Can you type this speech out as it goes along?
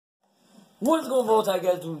What's going on,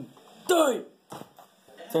 guys? Doing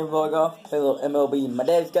same vlog off. Play a little MLB. My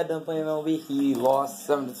dad's got done playing MLB. He lost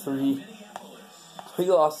 7-3. He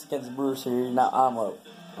lost against the Brewers series. Now I'm up.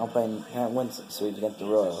 I'm playing Winston series against the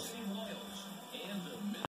Royals.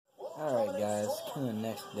 Alright, guys. Come the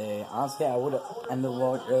next day. Honestly, I would have ended the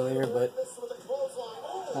vlog earlier, but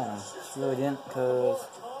I don't know. Really didn't, because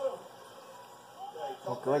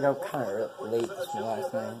I got kind of late this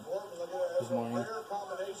morning.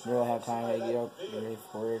 Really have time to get up, get ready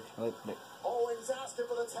for work.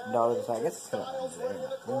 Dogs, I guess it's when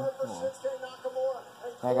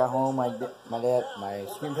I got home, my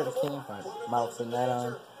screen protector came, my mouse putting that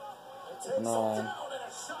on, and then, yeah,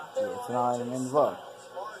 so now I'm in the vlog.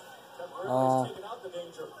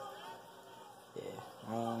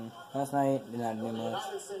 Last night, did not do much.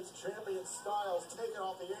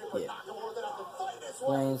 Yeah.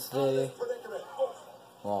 Wednesday,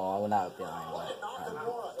 well, I would not be lying, but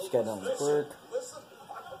just got done with work.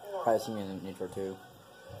 Probably see me in the intro too.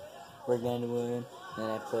 Worked down to win, then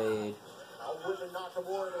I played, I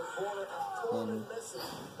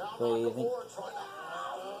think,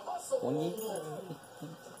 1 week?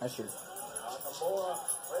 Not sure.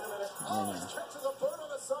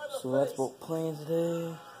 So that's what we're playing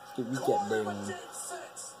today. Let's get recap day one.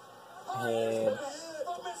 Had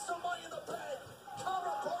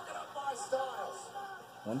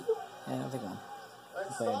one? Yeah, I think one. I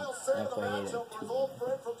played 2.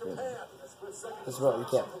 That's about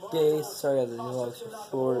recap day. Sorry guys, the new vlog's so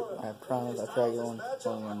short. I promise I'll try going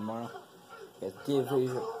one tomorrow. You guys did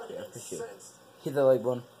appreciate it. Hit that like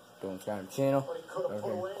button. Don't subscribe to the channel.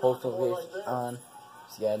 Post notifications on.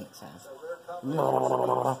 See you guys next time.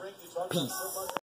 Peace.